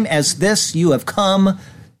time as this you have come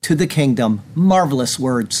to the kingdom. Marvelous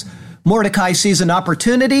words. Mordecai sees an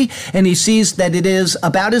opportunity, and he sees that it is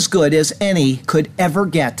about as good as any could ever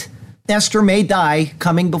get. Esther may die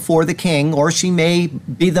coming before the king, or she may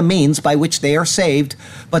be the means by which they are saved,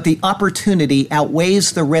 but the opportunity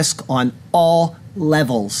outweighs the risk on all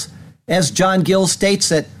levels. As John Gill states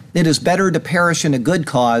that it is better to perish in a good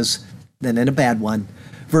cause than in a bad one.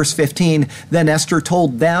 Verse 15, then Esther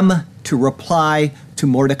told them to reply to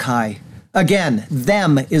Mordecai. Again,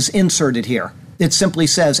 them is inserted here. It simply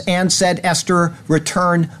says, and said Esther,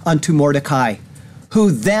 return unto Mordecai. Who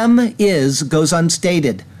them is goes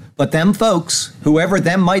unstated, but them folks, whoever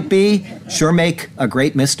them might be, sure make a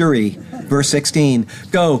great mystery. Verse 16,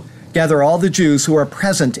 go, gather all the Jews who are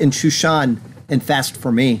present in Shushan and fast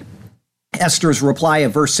for me. Esther's reply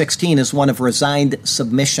of verse 16 is one of resigned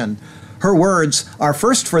submission. Her words are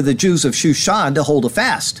first for the Jews of Shushan to hold a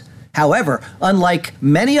fast. However, unlike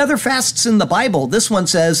many other fasts in the Bible, this one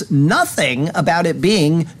says nothing about it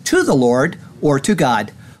being to the Lord or to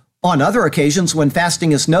God. On other occasions, when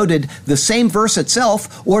fasting is noted, the same verse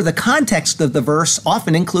itself or the context of the verse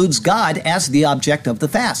often includes God as the object of the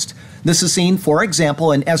fast. This is seen, for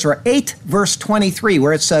example, in Ezra 8, verse 23,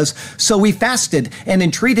 where it says, so we fasted and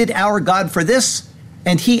entreated our God for this,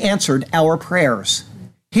 and he answered our prayers.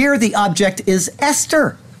 Here the object is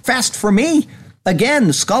Esther. Fast for me.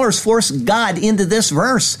 Again, scholars force God into this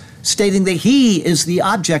verse, stating that he is the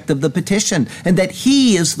object of the petition and that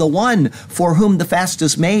he is the one for whom the fast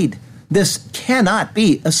is made. This cannot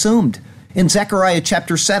be assumed. In Zechariah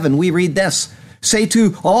chapter 7, we read this, say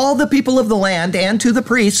to all the people of the land and to the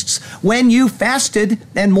priests, when you fasted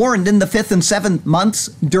and mourned in the 5th and 7th months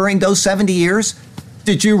during those 70 years,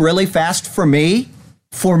 did you really fast for me?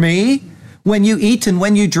 For me? When you eat and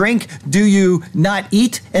when you drink, do you not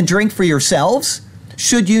eat and drink for yourselves?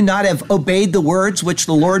 Should you not have obeyed the words which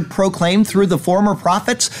the Lord proclaimed through the former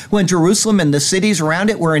prophets when Jerusalem and the cities around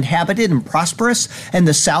it were inhabited and prosperous, and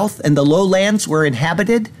the south and the lowlands were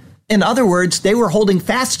inhabited? In other words, they were holding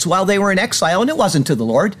fasts while they were in exile, and it wasn't to the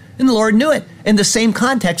Lord, and the Lord knew it. In the same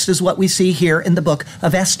context as what we see here in the book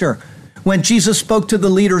of Esther. When Jesus spoke to the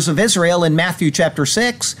leaders of Israel in Matthew chapter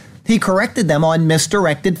 6, he corrected them on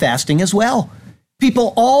misdirected fasting as well.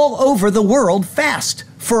 People all over the world fast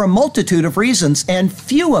for a multitude of reasons, and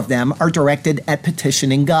few of them are directed at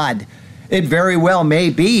petitioning God. It very well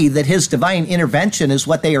may be that his divine intervention is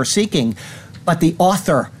what they are seeking, but the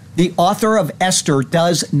author of Esther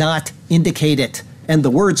does not indicate it, and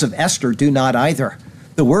the words of Esther do not either.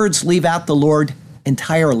 The words leave out the Lord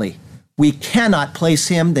entirely. We cannot place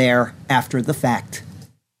him there after the fact.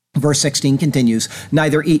 Verse 16 continues,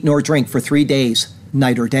 neither eat nor drink for 3 days,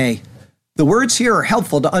 night or day. The words here are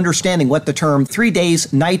helpful to understanding what the term 3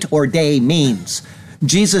 days, night or day means.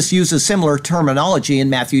 Jesus uses similar terminology in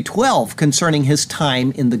Matthew 12 concerning his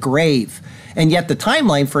time in the grave. And yet the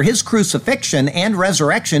timeline for his crucifixion and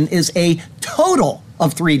resurrection is a total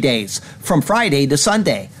of 3 days, from Friday to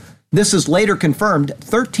Sunday. This is later confirmed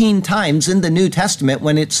 13 times in the New Testament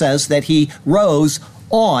when it says that he rose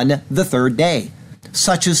on the third day.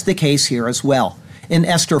 Such is the case here as well. In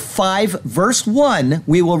Esther 5, verse 1,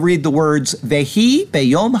 we will read the words, Vehi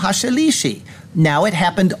beyom hashalishi. Now it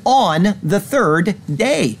happened on the third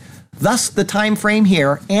day. Thus the time frame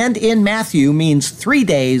here and in Matthew means 3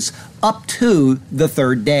 days up to the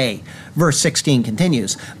third day. Verse 16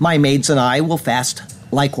 continues, my maids and I will fast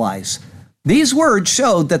likewise. These words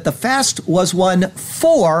showed that the fast was one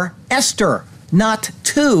for Esther, not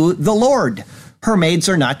to the Lord. Her maids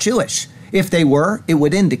are not Jewish. If they were, it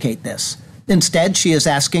would indicate this. Instead, she is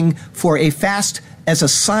asking for a fast as a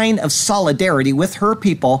sign of solidarity with her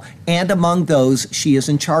people and among those she is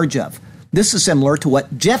in charge of. This is similar to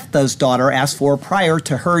what Jephthah's daughter asked for prior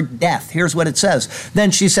to her death. Here's what it says.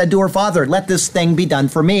 Then she said to her father, let this thing be done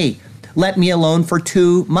for me. Let me alone for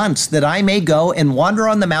 2 months, that I may go and wander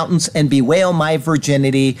on the mountains and bewail my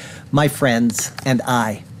virginity, my friends, and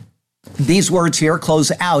I. These words here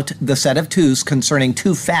close out the set of twos concerning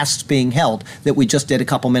 2 fasts being held that we just did a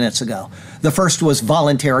couple minutes ago. The first was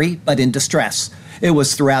voluntary, but in distress. It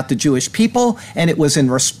was throughout the Jewish people, and it was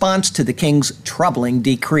in response to the king's troubling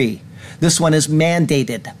decree. This one is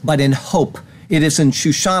mandated, but in hope. It is in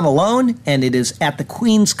Shushan alone, and it is at the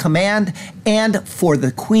queen's command and for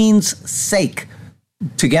the queen's sake.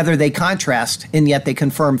 Together they contrast, and yet they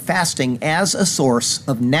confirm fasting as a source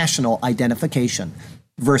of national identification.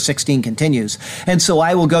 Verse 16 continues, and so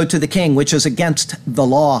I will go to the king, which is against the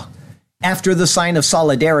law. After the sign of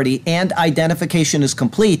solidarity and identification is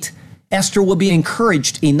complete, Esther will be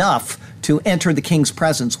encouraged enough to enter the king's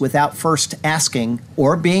presence without first asking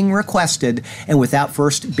or being requested and without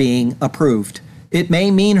first being approved. It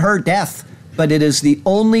may mean her death, but it is the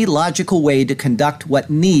only logical way to conduct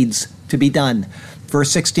what needs to be done.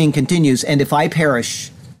 Verse 16 continues, and if I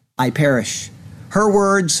perish, I perish. Her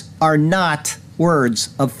words are not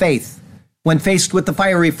words of faith. When faced with the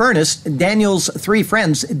fiery furnace, Daniel's 3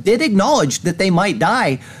 friends did acknowledge that they might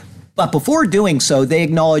die, but before doing so, they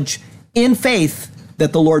acknowledge in faith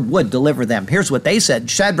that the Lord would deliver them. Here's what they said.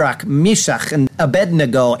 Shadrach, Meshach, and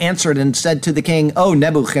Abednego answered and said to the king, O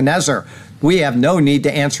Nebuchadnezzar, We have no need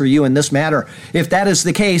to answer you in this matter. If that is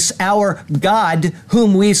the case, our God,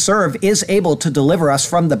 whom we serve, is able to deliver us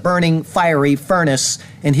from the burning fiery furnace,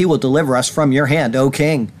 and he will deliver us from your hand, O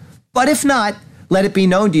king. But if not, let it be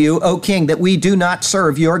known to you, O king, that we do not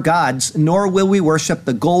serve your gods, nor will we worship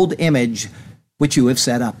the gold image which you have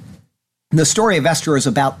set up. The story of Esther is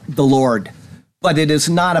about the Lord, but it is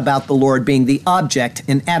not about the Lord being the object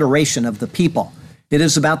and adoration of the people. It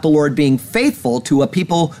is about the Lord being faithful to a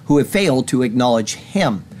people who have failed to acknowledge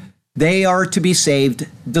him. They are to be saved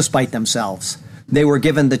despite themselves. They were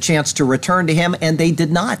given the chance to return to him, and they did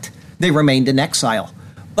not. They remained in exile.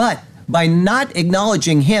 But by not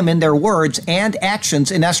acknowledging him in their words and actions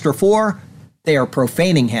in Esther 4, they are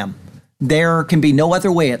profaning him. There can be no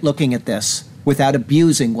other way at looking at this without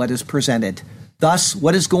abusing what is presented. Thus,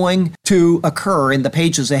 what is going to occur in the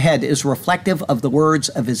pages ahead is reflective of the words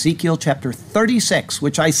of Ezekiel chapter 36,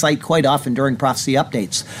 which I cite quite often during prophecy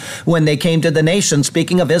updates. When they came to the nation,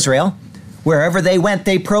 speaking of Israel, wherever they went,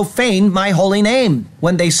 they profaned my holy name.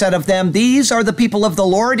 When they said of them, these are the people of the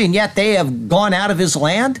Lord, and yet they have gone out of his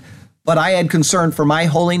land. But I had concern for my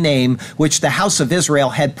holy name, which the house of Israel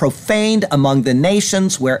had profaned among the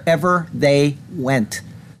nations wherever they went.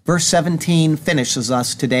 Verse 17 finishes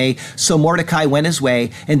us today. So Mordecai went his way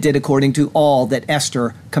and did according to all that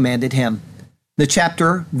Esther commanded him. The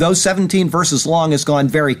chapter, though 17 verses long, has gone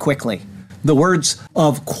very quickly. The words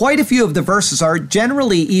of quite a few of the verses are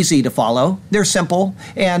generally easy to follow. They're simple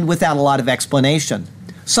and without a lot of explanation.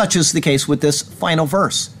 Such is the case with this final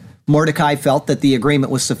verse. Mordecai felt that the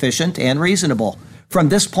agreement was sufficient and reasonable. From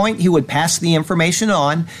this point, he would pass the information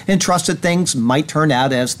on and trust that things might turn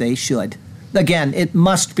out as they should. Again, it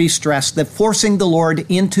must be stressed that forcing the Lord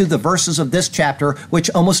into the verses of this chapter, which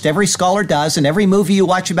almost every scholar does, and every movie you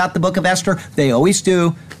watch about the book of Esther, they always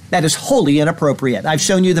do, that is wholly inappropriate. I've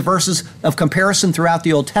shown you the verses of comparison throughout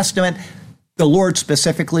the Old Testament. The Lord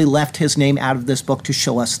specifically left his name out of this book to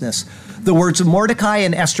show us this. The words of Mordecai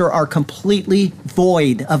and Esther are completely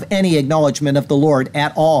void of any acknowledgement of the Lord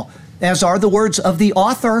at all, as are the words of the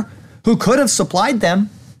author who could have supplied them.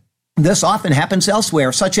 This often happens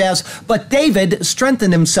elsewhere, such as, but David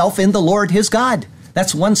strengthened himself in the Lord his God.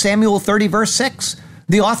 That's 1 Samuel 30, verse 6.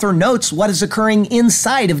 The author notes what is occurring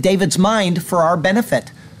inside of David's mind for our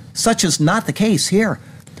benefit. Such is not the case here.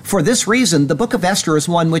 For this reason, the book of Esther is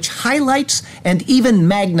one which highlights and even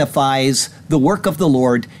magnifies the work of the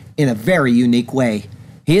Lord in a very unique way.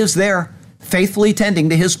 He is there, faithfully tending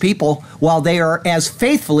to his people, while they are as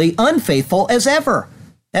faithfully unfaithful as ever.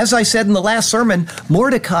 As I said in the last sermon,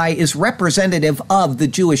 Mordecai is representative of the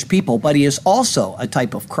Jewish people, but he is also a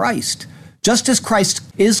type of Christ. Just as Christ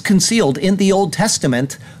is concealed in the Old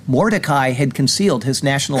Testament, Mordecai had concealed his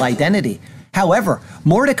national identity. However,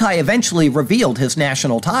 Mordecai eventually revealed his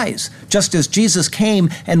national ties, just as Jesus came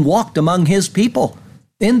and walked among his people.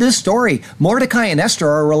 In this story, Mordecai and Esther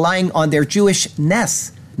are relying on their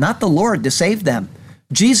Jewishness, not the Lord, to save them.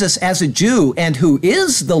 Jesus, as a Jew and who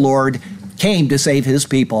is the Lord, came to save his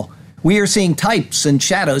people. We are seeing types and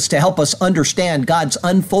shadows to help us understand God's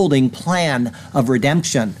unfolding plan of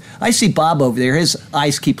redemption. I see Bob over there. His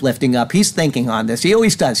eyes keep lifting up. He's thinking on this. He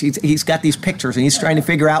always does. He's got these pictures, and he's trying to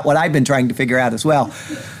figure out what I've been trying to figure out as well.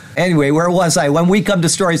 Anyway, where was I? When we come to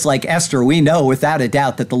stories like Esther, we know without a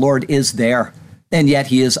doubt that the Lord is there, and yet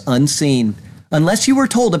he is unseen. Unless you were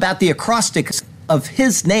told about the acrostics of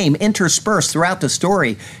his name interspersed throughout the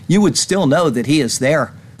story, you would still know that he is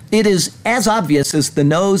there. It is as obvious as the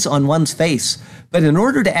nose on one's face, but in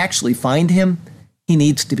order to actually find him, he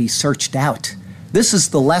needs to be searched out. This is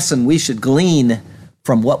the lesson we should glean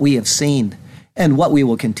from what we have seen and what we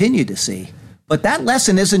will continue to see. But that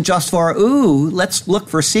lesson isn't just for, let's look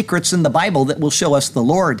for secrets in the Bible that will show us the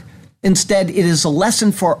Lord. Instead, it is a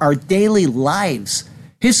lesson for our daily lives.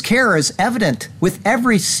 His care is evident with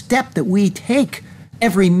every step that we take,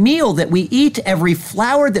 every meal that we eat, every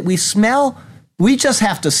flower that we smell. We just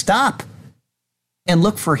have to stop and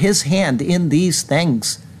look for his hand in these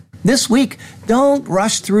things. This week, don't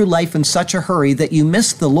rush through life in such a hurry that you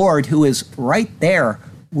miss the Lord who is right there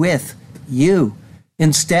with you.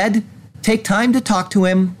 Instead, take time to talk to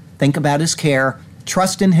him, think about his care,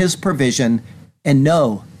 trust in his provision, and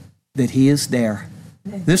know that he is there.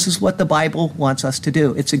 This is what the Bible wants us to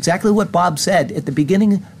do. It's exactly what Bob said at the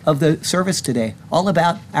beginning of the service today, all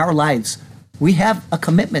about our lives. We have a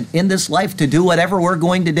commitment in this life to do whatever we're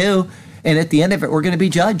going to do, and at the end of it, we're going to be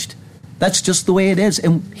judged. That's just the way it is,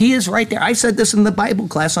 and he is right there. I said this in the Bible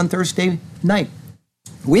class on Thursday night.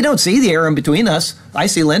 We don't see the air in between us. I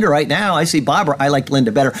see Linda right now. I see Bob. I like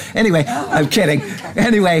Linda better. Anyway, I'm kidding.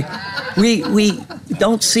 Anyway, we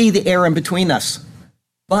don't see the air in between us,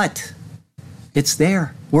 but it's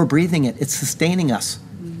there. We're breathing it. It's sustaining us.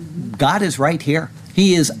 God is right here.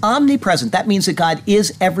 He is omnipresent. That means that God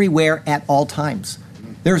is everywhere at all times.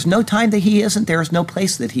 There's no time that he isn't. There's no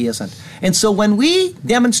place that he isn't. And so when we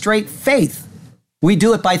demonstrate faith, we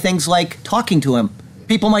do it by things like talking to him.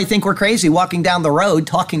 People might think we're crazy walking down the road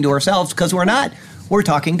talking to ourselves, because we're not. We're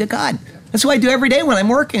talking to God. That's what I do every day when I'm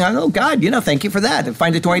working. I go, God, thank you for that. I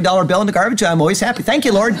find a $20 bill in the garbage, I'm always happy. Thank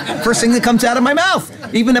you, Lord. First thing that comes out of my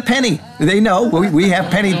mouth, even a penny. They know we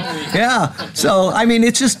have penny. Yeah. So,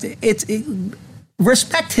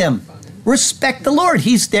 respect him. Respect the Lord.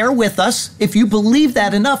 He's there with us. If you believe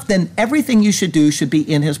that enough, then everything you should do should be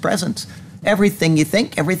in his presence. Everything you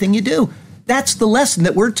think, everything you do. That's the lesson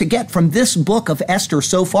that we're to get from this book of Esther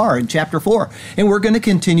so far in chapter 4. And we're going to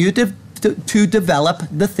continue to develop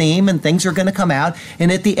the theme, and things are going to come out.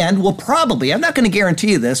 And at the end, we'll probably, I'm not going to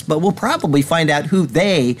guarantee you this, but we'll probably find out who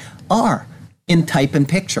they are in type and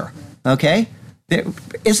picture. Okay?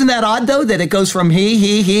 Isn't that odd, though, that it goes from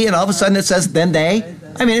he, and all of a sudden it says then they?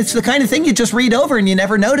 It's the kind of thing you just read over and you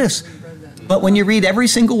never notice. But when you read every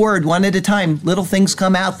single word one at a time, little things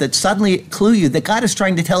come out that suddenly clue you that God is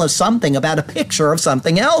trying to tell us something about a picture of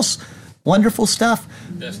something else. Wonderful stuff.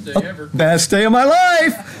 Best day ever. Best day of my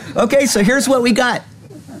life. Okay, so here's what we got.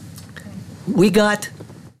 We got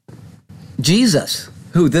Jesus,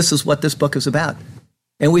 who this is what this book is about.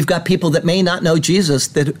 And we've got people that may not know Jesus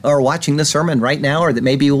that are watching the sermon right now, or that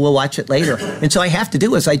maybe will watch it later. And so I have to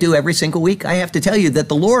do, as I do every single week, I have to tell you that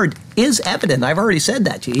the Lord is evident. I've already said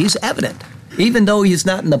that to you. He's evident. Even though he's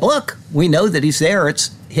not in the book, we know that he's there.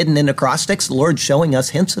 It's hidden in acrostics. The Lord's showing us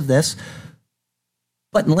hints of this.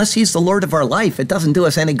 But unless he's the Lord of our life, it doesn't do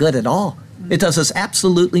us any good at all. It does us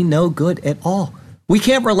absolutely no good at all. We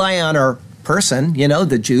can't rely on our person.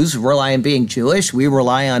 The Jews rely on being Jewish. We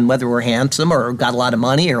rely on whether we're handsome or got a lot of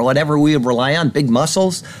money or whatever we rely on, big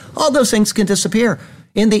muscles. All those things can disappear.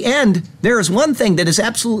 In the end, there is one thing that is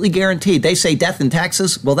absolutely guaranteed. They say death and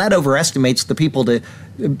taxes. Well, that overestimates the people to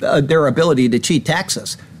their ability to cheat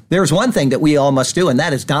taxes. There's one thing that we all must do, and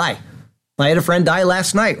that is die. I had a friend die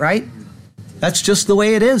last night, right? That's just the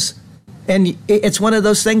way it is. And it's one of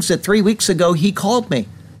those things that 3 weeks ago he called me.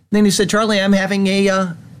 Then he said, Charlie, I'm having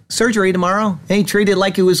a surgery tomorrow. And he treated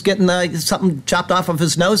like he was getting something chopped off of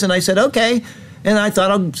his nose. And I said, okay. And I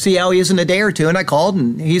thought I'll see how he is in a day or two. And I called,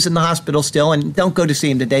 and he's in the hospital still. And don't go to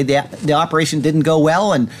see him today. The operation didn't go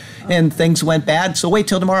well, and things went bad. So wait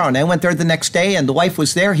till tomorrow. And I went there the next day, and the wife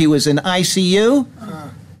was there. He was in ICU.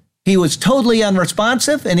 He was totally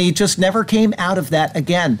unresponsive, and he just never came out of that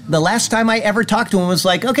again. The last time I ever talked to him was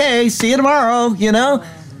like, okay, see you tomorrow,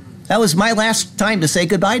 That was my last time to say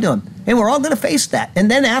goodbye to him. And we're all going to face that.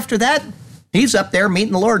 And then after that, he's up there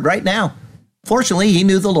meeting the Lord right now. Fortunately, he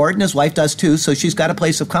knew the Lord, and his wife does too, so she's got a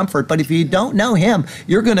place of comfort. But if you don't know him,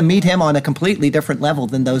 you're going to meet him on a completely different level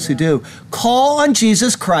than those who do. Call on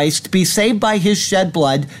Jesus Christ, be saved by his shed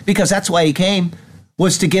blood, because that's why he came,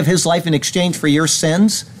 was to give his life in exchange for your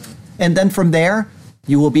sins. And then from there,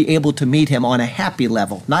 you will be able to meet him on a happy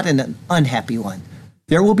level, not in an unhappy one.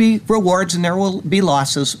 There will be rewards and there will be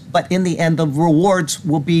losses, but in the end, the rewards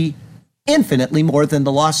will be infinitely more than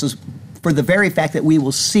the losses, for the very fact that we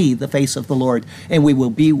will see the face of the Lord and we will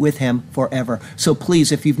be with him forever. So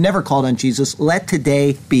please, if you've never called on Jesus, let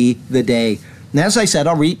today be the day. And as I said,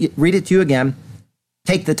 I'll read it to you again.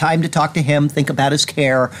 Take the time to talk to him, think about his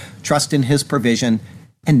care, trust in his provision,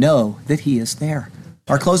 and know that he is there.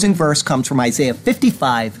 Our closing verse comes from Isaiah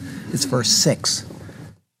 55. It's verse 6.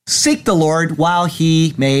 Seek the Lord while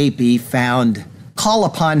he may be found. Call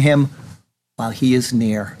upon him while he is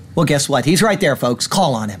near. Well, guess what? He's right there, folks.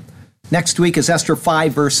 Call on him. Next week is Esther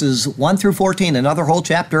 5, verses 1 through 14, another whole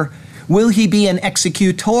chapter. Will he be an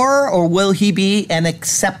executor or will he be an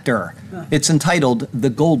acceptor? It's entitled The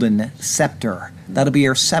Golden Scepter. That'll be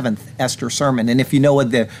your 7th Esther sermon. And if you know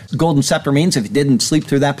what the golden scepter means, if you didn't sleep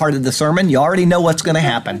through that part of the sermon, you already know what's going to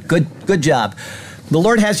happen. Good job. The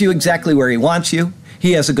Lord has you exactly where he wants you.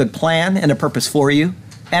 He has a good plan and a purpose for you.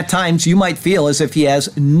 At times, you might feel as if he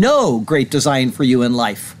has no great design for you in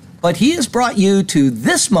life. But he has brought you to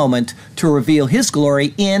this moment to reveal his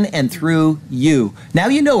glory in and through you. Now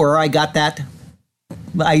you know where I got that.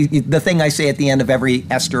 The thing I say at the end of every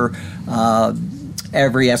Esther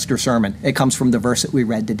sermon. It comes from the verse that we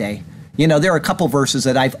read today. There are a couple verses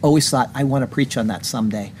that I've always thought I want to preach on that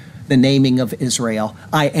someday. The naming of Israel.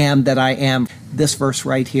 I am that I am. This verse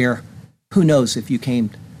right here. Who knows if you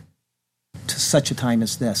came to such a time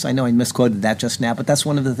as this. I know I misquoted that just now, but that's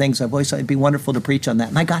one of the things I've always thought it'd be wonderful to preach on that,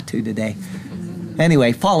 and I got to today.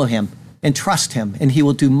 Anyway, follow him and trust him, and he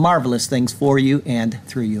will do marvelous things for you and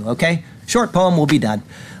through you, okay? Short poem will be done.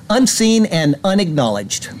 Unseen and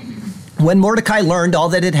unacknowledged. When Mordecai learned all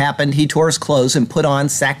that had happened, he tore his clothes and put on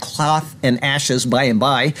sackcloth and ashes by and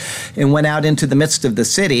by, and went out into the midst of the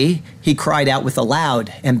city. He cried out with a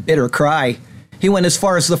loud and bitter cry. He went as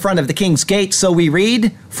far as the front of the king's gate, so we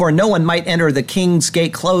read, for no one might enter the king's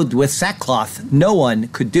gate clothed with sackcloth. No one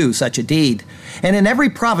could do such a deed. And in every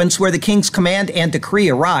province where the king's command and decree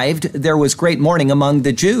arrived, there was great mourning among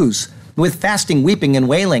the Jews, with fasting, weeping, and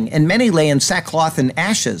wailing, and many lay in sackcloth and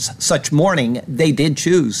ashes. Such mourning they did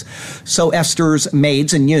choose. So Esther's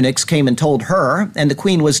maids and eunuchs came and told her, and the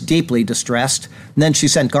queen was deeply distressed. And then she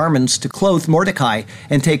sent garments to clothe Mordecai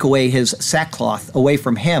and take away his sackcloth away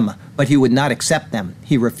from him, but he would not accept them.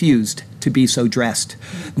 He refused to be so dressed.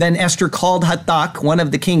 Then Esther called Hathach, one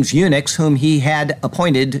of the king's eunuchs, whom he had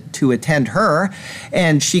appointed to attend her,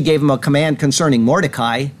 and she gave him a command concerning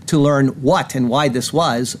Mordecai to learn what and why this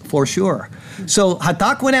was for sure. So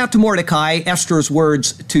Hathach went out to Mordecai, Esther's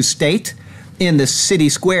words to state, in the city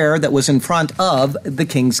square that was in front of the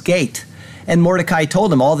king's gate. And Mordecai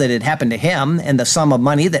told him all that had happened to him and the sum of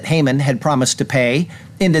money that Haman had promised to pay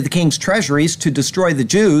into the king's treasuries to destroy the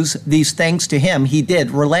Jews. These things to him he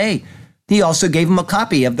did relay. He also gave him a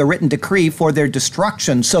copy of the written decree for their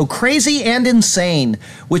destruction, so crazy and insane,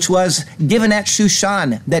 which was given at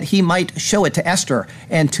Shushan, that he might show it to Esther,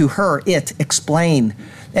 and to her it explain,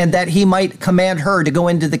 and that he might command her to go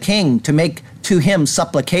into the king, to make to him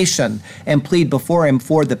supplication, and plead before him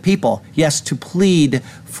for the people, yes, to plead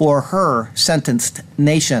for her sentenced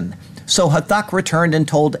nation. So Hathach returned and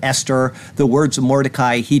told Esther the words of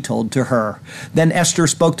Mordecai he told to her. Then Esther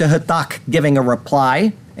spoke to Hathach, giving a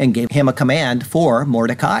reply, and gave him a command for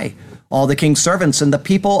Mordecai. All the king's servants and the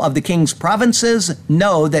people of the king's provinces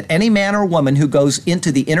know that any man or woman who goes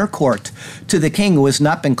into the inner court to the king who has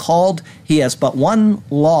not been called, he has but one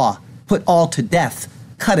law, put all to death,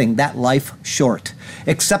 cutting that life short,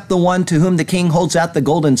 except the one to whom the king holds out the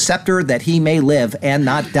golden scepter, that he may live and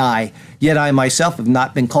not die. Yet I myself have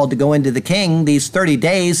not been called to go into the king these 30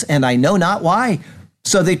 days, and I know not why.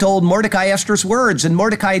 So they told Mordecai Esther's words, and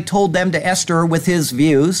Mordecai told them to Esther with his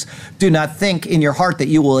views. Do not think in your heart that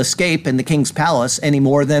you will escape in the king's palace any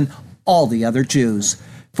more than all the other Jews.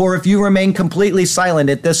 For if you remain completely silent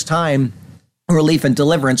at this time, relief and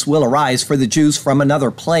deliverance will arise for the Jews from another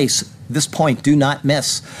place. This point do not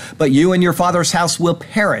miss. But you and your father's house will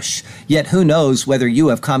perish. Yet who knows whether you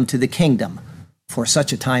have come to the kingdom for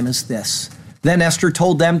such a time as this. Then Esther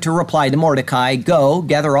told them to reply to Mordecai, go,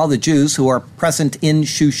 gather all the Jews who are present in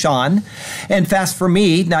Shushan, and fast for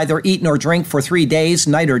me, neither eat nor drink for 3 days,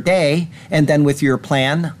 night or day, and then with your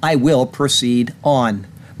plan I will proceed on.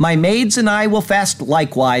 My maids and I will fast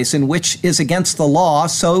likewise, in which is against the law,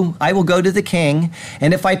 so I will go to the king,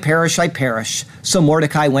 and if I perish, I perish. So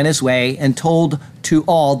Mordecai went his way and told to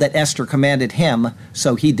all that Esther commanded him,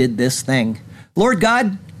 so he did this thing. Lord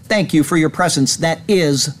God, thank you for your presence that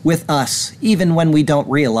is with us, even when we don't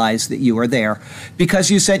realize that you are there.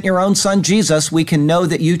 Because you sent your own son, Jesus, we can know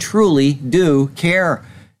that you truly do care.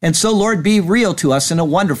 And so, Lord, be real to us in a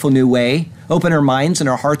wonderful new way. Open our minds and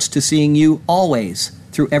our hearts to seeing you always,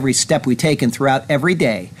 through every step we take and throughout every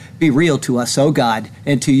day. Be real to us, O God,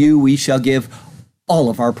 and to you we shall give all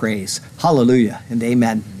of our praise. Hallelujah and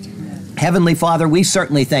amen. Heavenly Father, we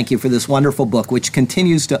certainly thank you for this wonderful book, which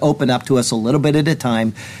continues to open up to us a little bit at a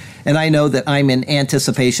time. And I know that I'm in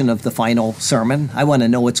anticipation of the final sermon. I want to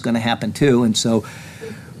know what's going to happen too. And so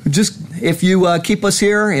just if you keep us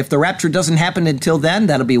here, if the rapture doesn't happen until then,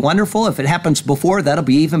 that'll be wonderful. If it happens before, that'll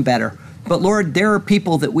be even better. But Lord, there are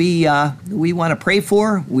people that we want to pray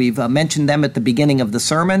for. We've mentioned them at the beginning of the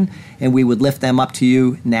sermon, and we would lift them up to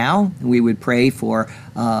you now. We would pray for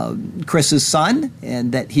Chris's son,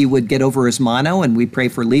 and that he would get over his mono, and we pray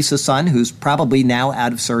for Lisa's son, who's probably now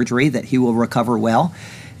out of surgery, that he will recover well.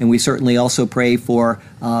 And we certainly also pray for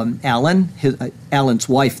Alan, Alan's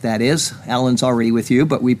wife, that is. Alan's already with you,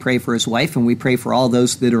 but we pray for his wife, and we pray for all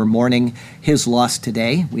those that are mourning his loss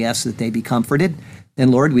today. We ask that they be comforted. And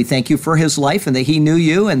Lord, we thank you for his life and that he knew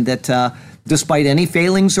you, and that despite any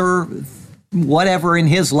failings or whatever in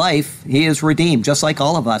his life, he is redeemed, just like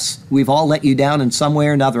all of us. We've all let you down in some way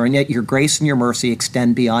or another, and yet your grace and your mercy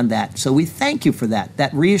extend beyond that. So we thank you for that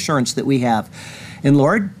reassurance that we have. And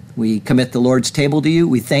Lord, we commit the Lord's table to you.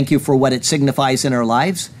 We thank you for what it signifies in our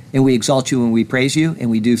lives, and we exalt you and we praise you, and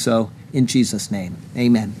we do so in Jesus' name.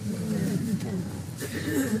 Amen.